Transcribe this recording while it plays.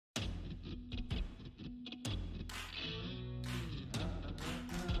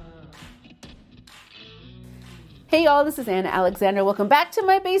Hey y'all, this is Anna Alexander. Welcome back to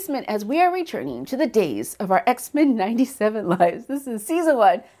my basement as we are returning to the days of our X-Men 97 lives. This is season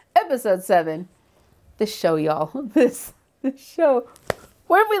 1, episode 7. This show, y'all. This show.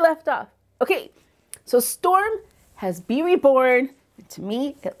 Where have we left off? Okay, so Storm has been reborn. And to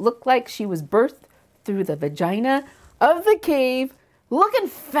me, it looked like she was birthed through the vagina of the cave, looking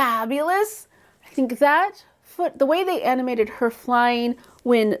fabulous. I think that the way they animated her flying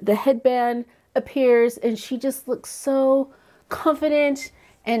when the headband appears and she just looks so confident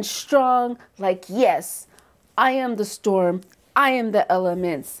and strong, like, yes, I am the storm, I am the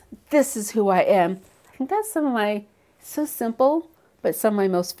elements, this is who I am. I think that's some of my, so simple, but some of my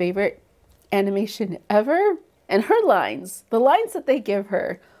most favorite animation ever. And her lines, the lines that they give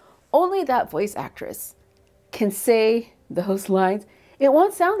her, only that voice actress can say those lines. It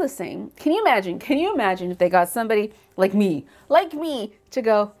won't sound the same. Can you imagine if they got somebody like me to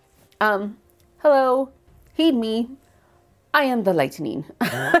go, hello, heed me, I am the lightning.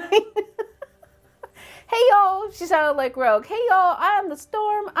 Hey y'all, she sounded like Rogue. Hey y'all, I am the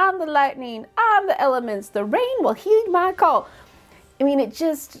storm, I'm the lightning, I'm the elements, the rain will heed my call. I mean, it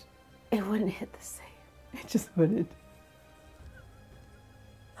wouldn't hit the same. It just wouldn't.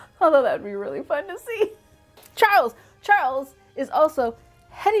 Although that would be really fun to see. Charles is also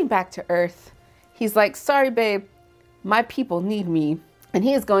heading back to Earth. He's like, sorry babe, my people need me. And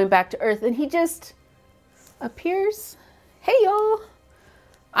he is going back to Earth and he just appears. Hey y'all,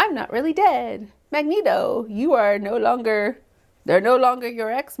 I'm not really dead. Magneto, they're no longer your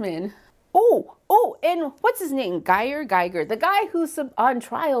X-Men. Oh, and what's his name? Geiger, the guy who's on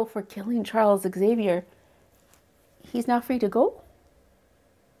trial for killing Charles Xavier. He's now free to go?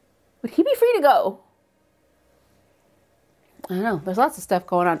 Would he be free to go? I don't know. There's lots of stuff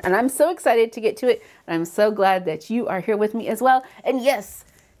going on and I'm so excited to get to it. And I'm so glad that you are here with me as well. And yes,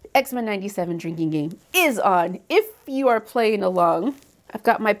 the X-Men 97 drinking game is on. If you are playing along, I've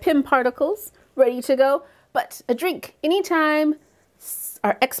got my Pym particles ready to go. But a drink anytime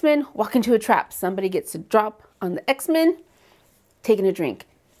our X-Men walk into a trap. Somebody gets a drop on the X-Men, taking a drink.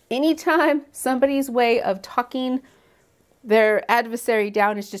 Anytime somebody's way of talking their adversary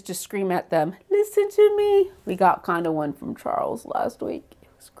down is just to scream at them, listen to me. We got kind of one from Charles last week. It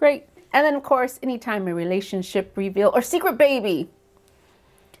was great. And then, of course, anytime a relationship reveal or secret baby.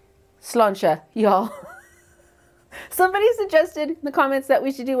 Sláinte, y'all. Somebody suggested in the comments that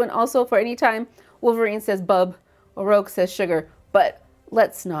we should do one also for anytime Wolverine says bub or Rogue says sugar. But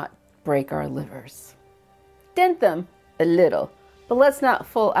let's not break our livers. Dent them a little, but let's not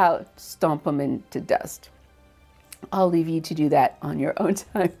full out stomp them into dust. I'll leave you to do that on your own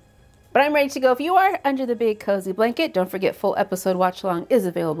time. But I'm ready to go. If you are under the big cozy blanket, don't forget full episode watch along is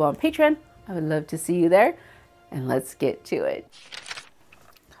available on Patreon. I would love to see you there. And let's get to it.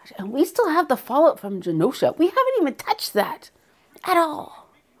 Gosh, and we still have the fallout from Genosha. We haven't even touched that at all.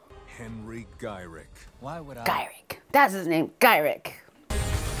 Henry Gyrick. Why would I? Gyrick. That's his name. Gyrick.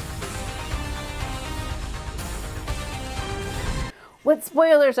 What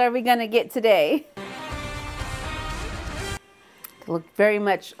spoilers are we gonna get today? They look very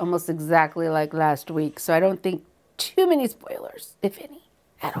much almost exactly like last week, so I don't think too many spoilers, if any,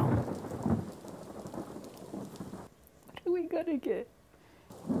 at all. What are we gonna get?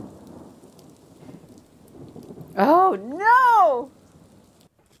 Oh no!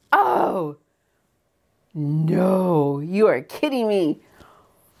 Oh no, you are kidding me.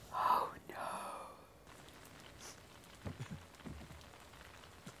 Oh no.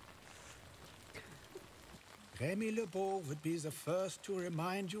 Remy LeBeau would be the first to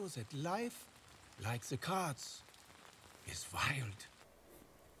remind you that life, like the cards, is wild.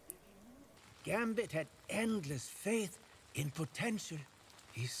 Gambit had endless faith in potential.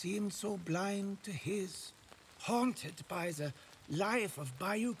 He seemed so blind to his, haunted by the life of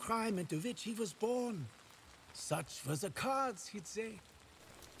bayou crime into which he was born. Such were the cards, he'd say.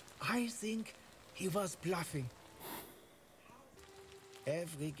 I think he was bluffing.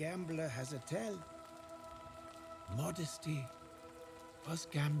 Every gambler has a tell. Modesty was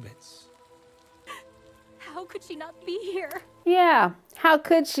Gambit's. How could she not be here? Yeah, how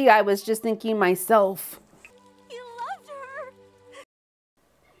could she? I was just thinking myself. He loved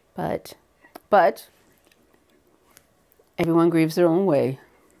her. But everyone grieves their own way.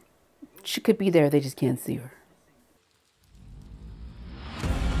 She could be there, they just can't see her.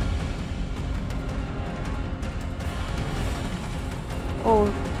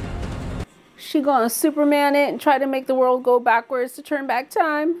 Oh, she gonna Superman it and try to make the world go backwards to turn back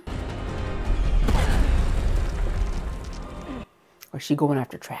time? Or is she going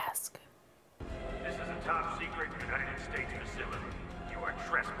after Trask? This is a top secret United States facility. You are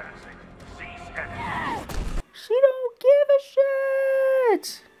trespassing. Cease and... She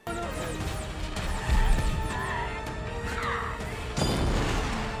it!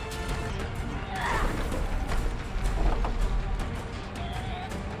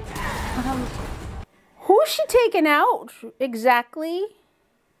 Who's she taking out exactly?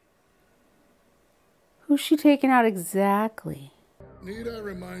 Who's she taking out exactly? Need I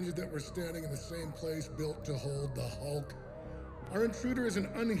remind you that we're standing in the same place built to hold the Hulk? Our intruder is an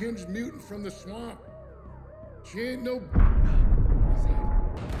unhinged mutant from the swamp. She ain't no...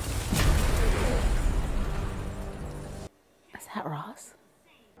 Is that Ross?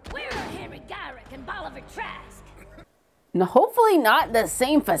 Where are Henry Gyrick and Bolivar Trask? No, hopefully not the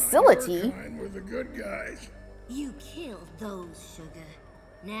same facility. Your kind were the good guys. You killed those, Sugar.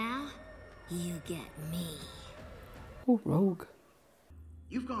 Now, you get me. Oh, Rogue.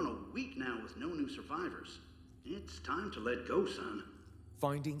 You've gone a week now with no new survivors. It's time to let go, son.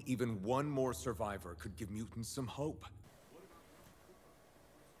 Finding even one more survivor could give mutants some hope.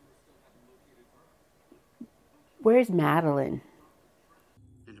 Where's Madeline?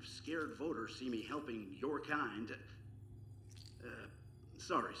 And if scared voters see me helping your kind...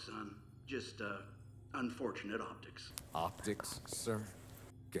 sorry, son. Just, unfortunate optics. Optics, sir?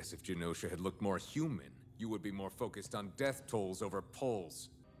 Guess if Genosha had looked more human, you would be more focused on death tolls over polls.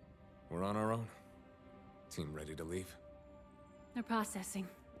 We're on our own. Team ready to leave? They're processing.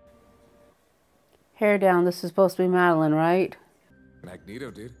 Hair down, this is supposed to be Madeline, right?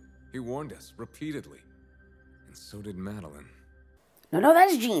 Magneto did. He warned us repeatedly. And so did Madeline. No,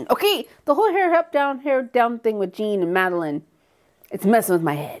 that's Jean. Okay, the whole hair down thing with Jean and Madeline. It's messing with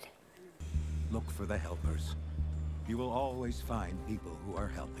my head. Look for the helpers. You will always find people who are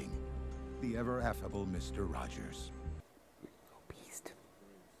helping. The ever affable Mr. Rogers. Oh, beast.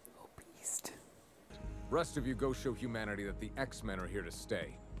 Oh, beast. Rest of you go show humanity that the X-Men are here to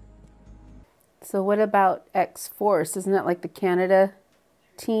stay. So what about X-Force? Isn't that like the Canada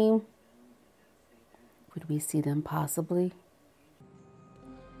team? Would we see them possibly?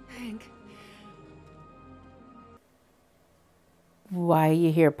 Hank. Why are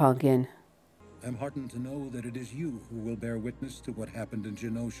you here, Pumpkin? I'm heartened to know that it is you who will bear witness to what happened in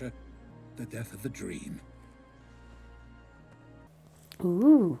Genosha, the death of the dream.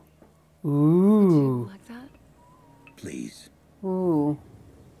 Ooh. Ooh. Like that? Please. Ooh.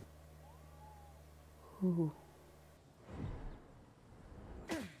 Ooh.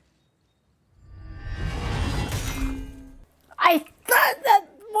 I thought that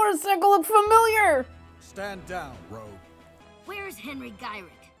motorcycle looked familiar. Stand down, Rogue. Where's Henry Gyrick?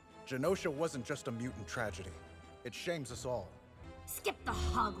 Genosha wasn't just a mutant tragedy. It shames us all. Skip the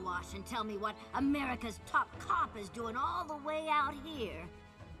hogwash and tell me what America's top cop is doing all the way out here.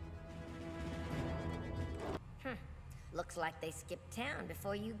 Looks like they skipped town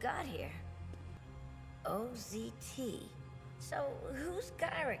before you got here. OZT. So who's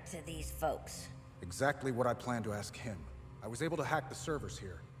Gyrick to these folks? Exactly what I planned to ask him. I was able to hack the servers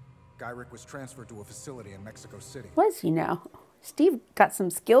here. Gyrick was transferred to a facility in Mexico City. Was he now? Steve got some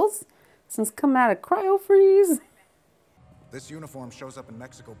skills since coming out of cryo freeze. This uniform shows up in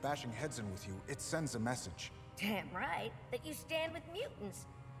Mexico bashing heads in with you. It sends a message. Damn right that you stand with mutants.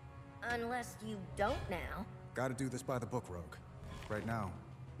 Unless you don't now. Gotta do this by the book, Rogue. Right now,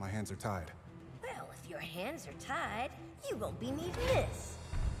 my hands are tied. Well, if your hands are tied, you won't be needing this.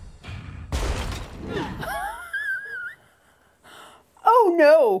 Oh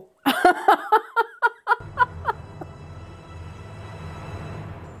no!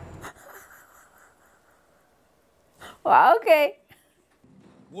 Well, okay.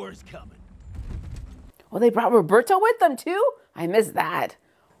 War's coming. Well, they brought Roberto with them too? I missed that.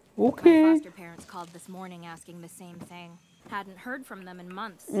 My Okay. foster parents called this morning asking the same thing. Hadn't heard from them in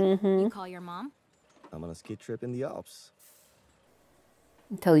months. You call your mom? I'm on a ski trip in the Alps.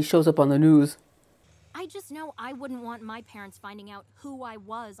 Until he shows up on the news. I just know I wouldn't want my parents finding out who I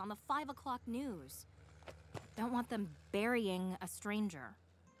was on the 5 o'clock news. Don't want them burying a stranger.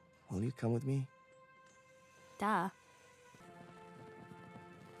 Will you come with me? Duh.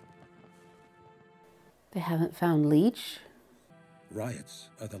 They haven't found Leech? Riots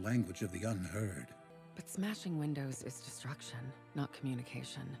are the language of the unheard. But smashing windows is destruction, not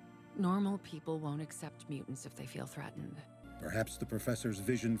communication. Normal people won't accept mutants if they feel threatened. Perhaps the professor's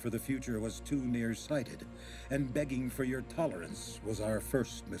vision for the future was too nearsighted, and begging for your tolerance was our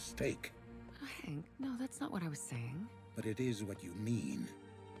first mistake. Hank, no, that's not what I was saying. But it is what you mean.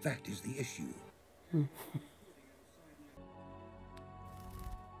 That is the issue.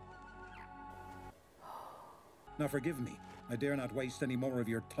 Now forgive me. I dare not waste any more of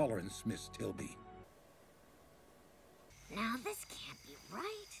your tolerance, Miss Tilby. Now this can't be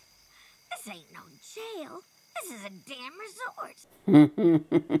right. This ain't no jail. This is a damn resort.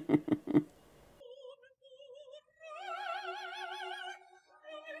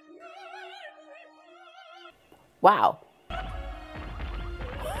 Wow.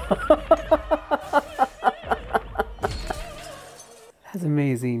 That's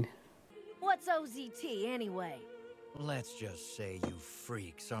amazing. What's OZT anyway? Let's just say you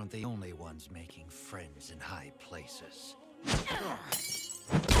freaks aren't the only ones making friends in high places.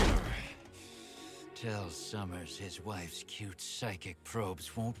 Tell Summers his wife's cute psychic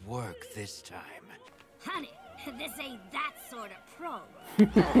probes won't work this time. Honey, this ain't that sort of probe.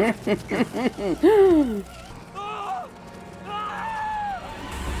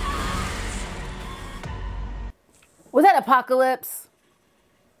 Was that Apocalypse?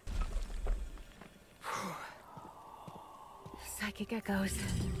 Psychic echoes.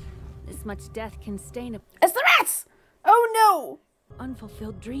 This much death can stain a... It's the rats! Oh no!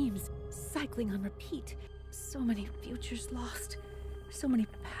 Unfulfilled dreams, cycling on repeat. So many futures lost. So many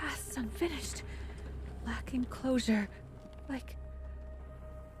paths unfinished. Lacking closure. Like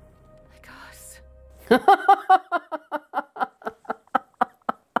us.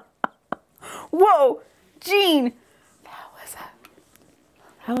 Whoa! Jean!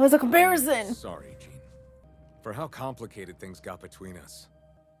 That was a comparison! Sorry, Jean. For how complicated things got between us.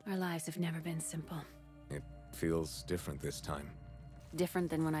 Our lives have never been simple. It feels different this time. Different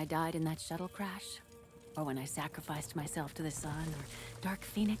than when I died in that shuttle crash? Or when I sacrificed myself to the sun, or Dark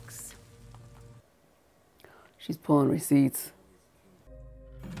Phoenix? She's pulling receipts.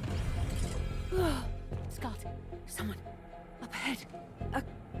 Scott, someone up ahead. A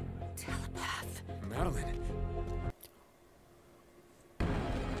telepath. Madeline.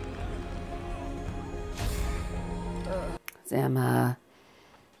 It's Emma.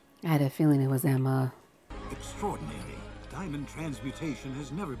 I had a feeling it was Emma. Extraordinary. Diamond transmutation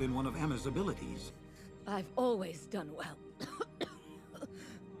has never been one of Emma's abilities. I've always done well.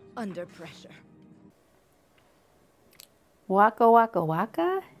 Under pressure. Waka waka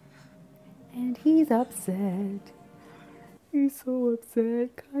waka? And he's upset. He's so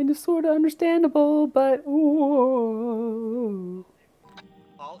upset. Kinda sorta understandable, but ooh.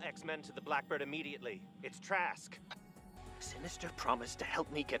 All X-Men to the Blackbird immediately. It's Trask. Sinister promised to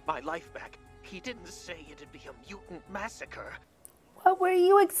help me get my life back. He didn't say it'd be a mutant massacre. What were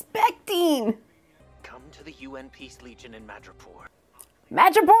you expecting? Come to the UN Peace Legion in Madripoor.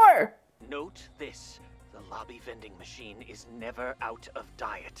 Madripoor! Note this. The lobby vending machine is never out of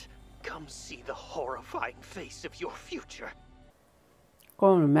diet. Come see the horrifying face of your future.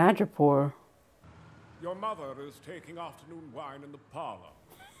 Going to Madripoor. Your mother is taking afternoon wine in the parlor.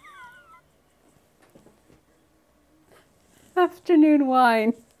 Afternoon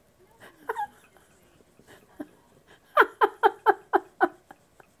wine.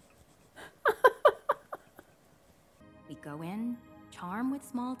 We go in, charm with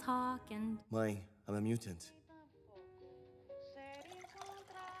small talk, and... I'm a mutant.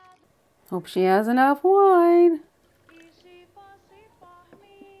 Hope she has enough wine.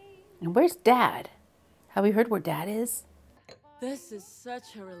 And where's Dad? Have we heard where Dad is? This is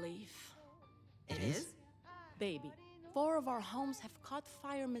such a relief. It is? Baby, 4 of our homes have caught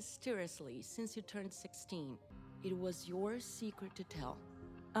fire mysteriously since you turned 16. It was your secret to tell.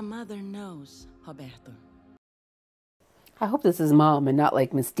 A mother knows, Roberto. I hope this is Mom and not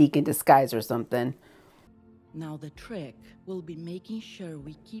like Mystique in disguise or something. Now the trick will be making sure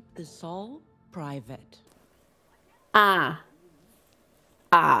we keep this all private. Ah.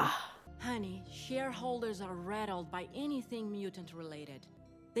 Honey, shareholders are rattled by anything mutant related.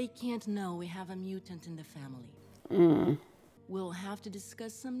 They can't know we have a mutant in the family. We'll have to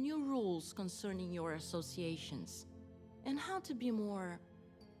discuss some new rules concerning your associations and how to be more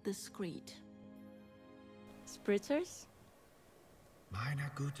discreet. Spritzers? Meine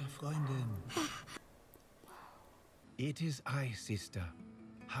gute Freundin. It is I, sister.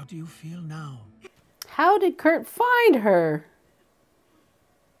 How do you feel now? How did Kurt find her?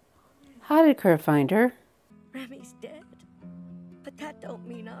 How did Kurt find her? Remy's dead. But that don't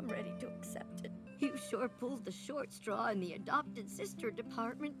mean I'm ready to accept it. You sure pulled the short straw in the adopted sister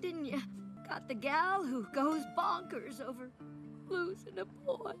department, didn't you? Got the gal who goes bonkers over losing a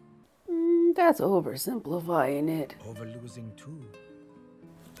boy. That's oversimplifying it. Over losing too.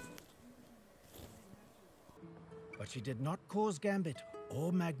 But she did not cause Gambit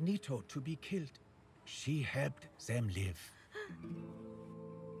or Magneto to be killed. She helped them live.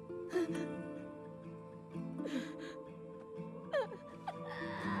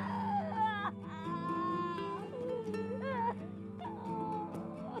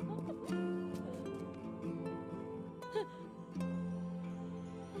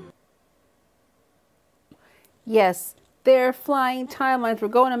 Yes, they're flying timelines. We're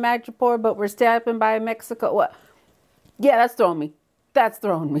going to Madripoor, but we're stopping by Mexico. What? Yeah, that's throwing me. That's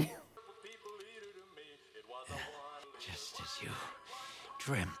throwing me. Just as you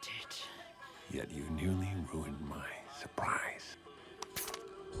dreamt it. Yet you nearly ruined my surprise.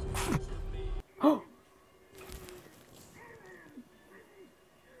 Oh.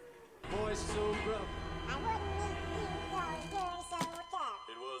 Boys so broke.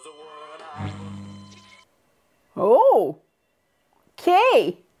 Oh.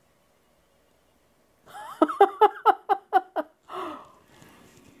 Okay.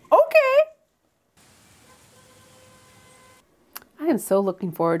 Okay. I am so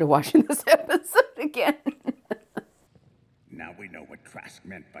looking forward to watching this episode again. Now we know what Trask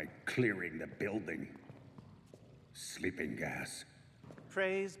meant by clearing the building. Sleeping gas.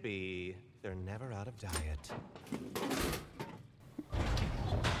 Praise be, they're never out of diet.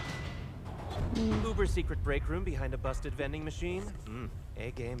 Uber secret break room behind a busted vending machine.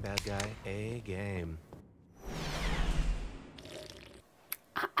 A game, bad guy. A game.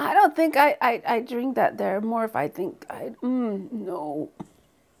 I don't think I drink that there. More if I think no.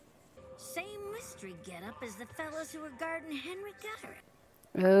 Same mystery getup as the fellows who were guarding Henry Gutter.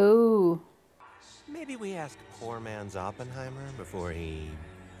 Oh. Maybe we ask poor man's Oppenheimer before he...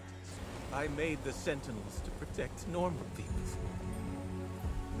 I made the Sentinels to protect normal people.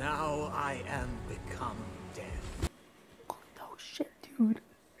 Now I am become dead. Oh no shit, dude.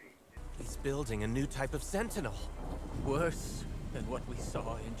 He's building a new type of Sentinel. Worse than what we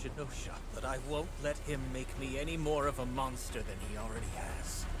saw in Genosha, but I won't let him make me any more of a monster than he already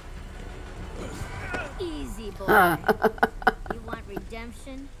has. Easy, boy. You want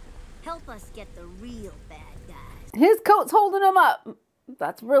redemption? Help us get the real bad guys. His coat's holding him up.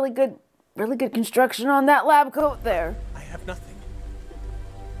 That's really good construction on that lab coat there. I have nothing.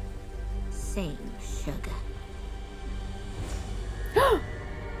 Same sugar.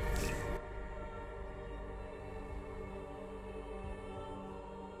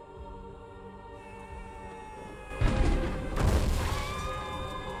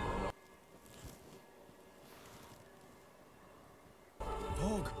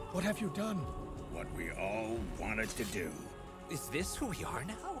 What have you done? What we all wanted to do. Is this who we are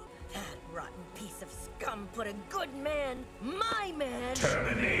now? That rotten piece of scum put a good man, my man.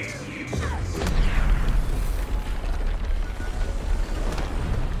 Terminate.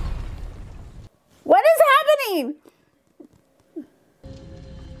 What is happening?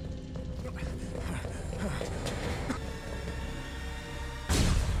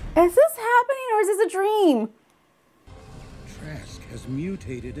 Is this happening or is this a dream? Trask has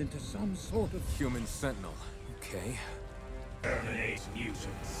mutated into some sort of human sentinel. Okay. Terminate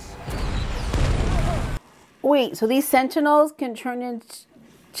mutants. Wait, so these sentinels can turn into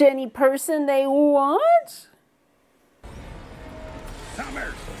any person they want?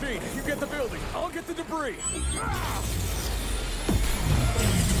 Summers! Pete, you get the building. I'll get the debris.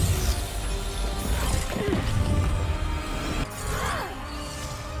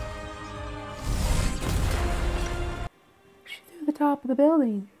 She threw the top of the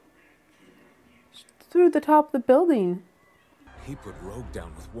building. She threw the top of the building. He put Rogue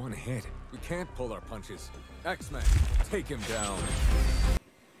down with one hit. We can't pull our punches. X-Men, take him down.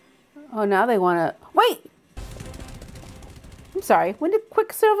 Oh, now they want to... Wait! I'm sorry. When did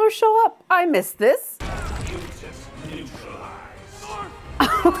Quicksilver show up? I missed this.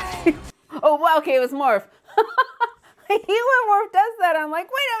 Oh, well, okay, it was Morph. I hate when Morph does that. I'm like,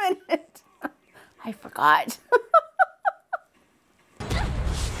 wait a minute. I forgot.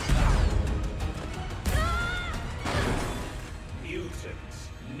 Mutants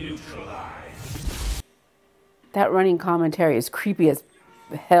neutralized. That running commentary is creepy as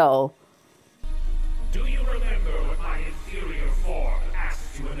hell. Do you remember what my inferior form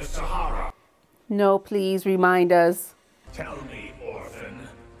asked you in the Sahara? No, please remind us. Tell me, orphan,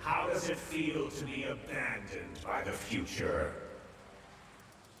 how does it feel to be abandoned by the future?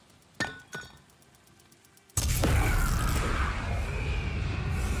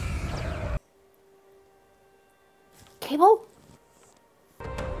 Cable?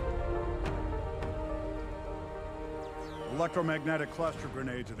 Electromagnetic cluster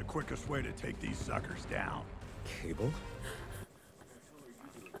grenades are the quickest way to take these suckers down. Cable?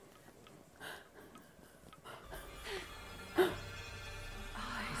 No.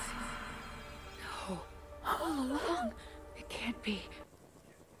 All along. It can't be.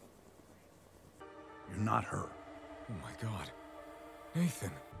 You're not her. Oh my god.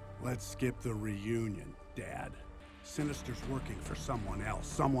 Nathan. Let's skip the reunion, Dad. Sinister's working for someone else,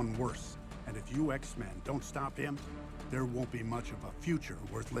 someone worse. And if you X-Men don't stop him, there won't be much of a future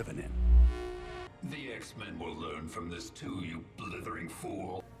worth living in. The X-Men will learn from this too, you blithering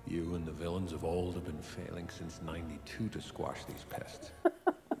fool. You and the villains of old have been failing since '92 to squash these pests.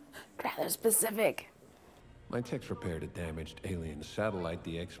 Rather specific. My techs repaired a damaged alien satellite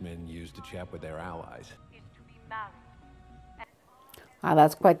the X-Men used to chat with their allies. Wow,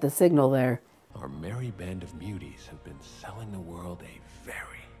 that's quite the signal there. Our merry band of muties have been selling the world a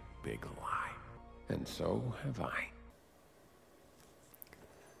very big lie. And so have I.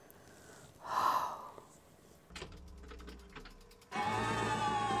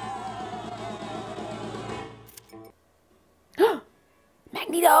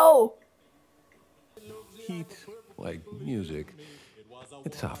 Magneto! Heat, like music,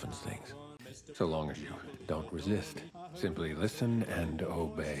 it softens things. So long as you don't resist. Simply listen and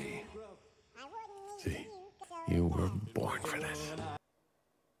obey. See, you were born for this.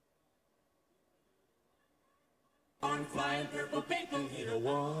 Flying purple people here,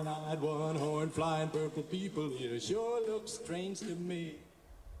 one-eyed, one-horn, flying purple people here sure looks strange to me.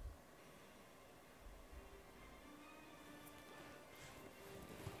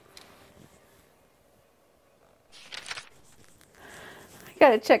 I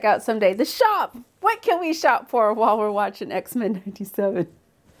gotta check out someday the shop. What can we shop for while we're watching X-Men 97?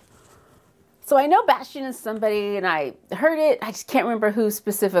 So I know Bastion is somebody, and I heard it. I just can't remember who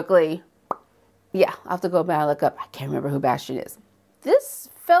specifically. Yeah, I'll have to go back and look up. I can't remember who Bastion is. This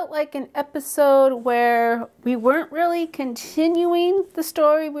felt like an episode where we weren't really continuing the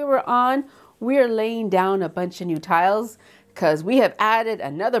story we were on. We are laying down a bunch of new tiles because we have added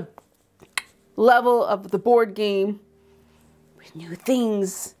another level of the board game with new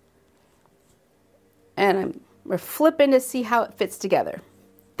things. And we're flipping to see how it fits together.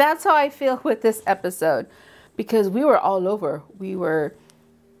 That's how I feel with this episode because we were all over. We were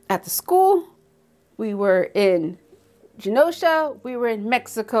at the school. We were in Genosha. We were in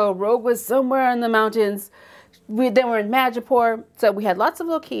Mexico. Rogue was somewhere in the mountains. Then we're in Madripoor. So we had lots of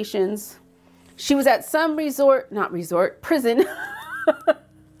locations. She was at some prison.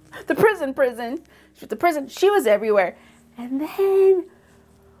 The prison. She was at the prison. She was everywhere. And then,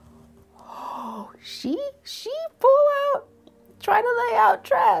 she full out tried to lay out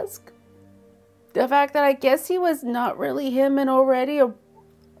Trask. The fact that I guess he was not really him and already a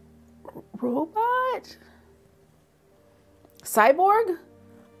robot? Cyborg?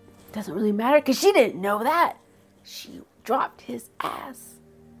 Doesn't really matter because she didn't know that. She dropped his ass.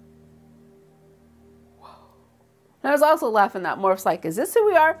 Whoa. And I was also laughing that Morph's like, is this who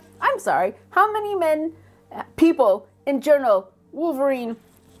we are? I'm sorry. How many people in general, Wolverine,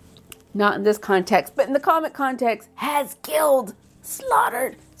 not in this context, but in the comic context, has killed,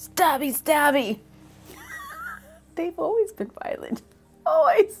 slaughtered, stabby. They've always been violent.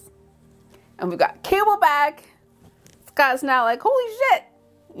 Always. And we've got Cable back. Scott's now like, holy shit,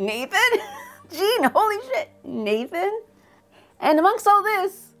 Nathan? Jean, holy shit, Nathan? And amongst all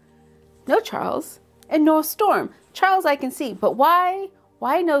this, no Charles and no Storm. Charles I can see, but why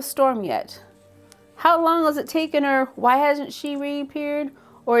no Storm yet? How long has it taken her? Why hasn't she reappeared?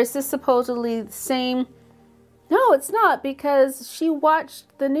 Or is this supposedly the same? No, it's not, because she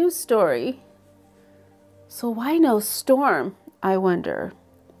watched the news story. So why no Storm, I wonder?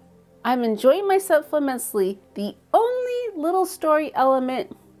 I'm enjoying myself immensely. The only little story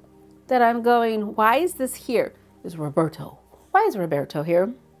element that I'm going, why is this here, is Roberto. Why is Roberto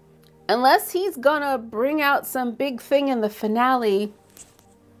here? Unless he's gonna bring out some big thing in the finale,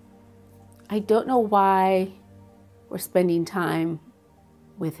 I don't know why we're spending time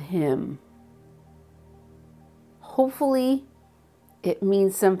with him. Hopefully it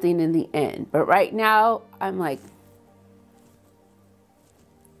means something in the end. But right now, I'm like,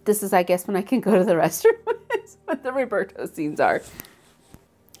 this is, I guess, when I can go to the restroom. That's what the Roberto scenes are.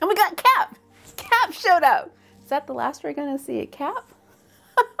 And we got Cap. Cap showed up. Is that the last we're going to see at Cap?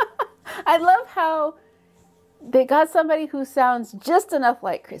 I love how they got somebody who sounds just enough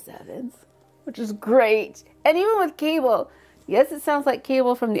like Chris Evans, which is great. And even with Cable, yes, it sounds like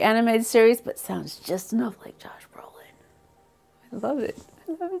Cable from the animated series, but sounds just enough like Josh Brolin. I love it.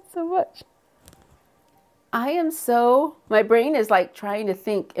 I love it so much. My brain is like trying to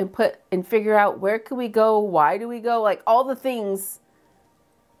think and figure out where could we go? Why do we go? Like all the things.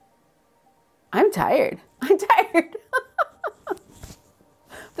 I'm tired.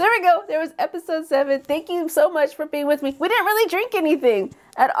 There we go. There was episode 7. Thank you so much for being with me. We didn't really drink anything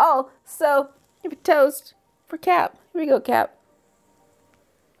at all. So, give a toast for Cap. Here we go, Cap.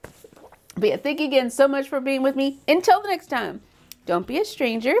 But yeah, thank you again so much for being with me. Until the next time, don't be a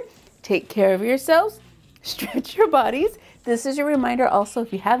stranger. Take care of yourselves. Stretch your bodies. This is your reminder also,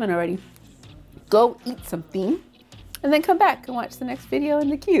 if you haven't already, go eat something. and then come back and watch the next video in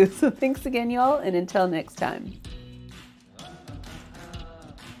the queue. So thanks again, y'all, and until next time.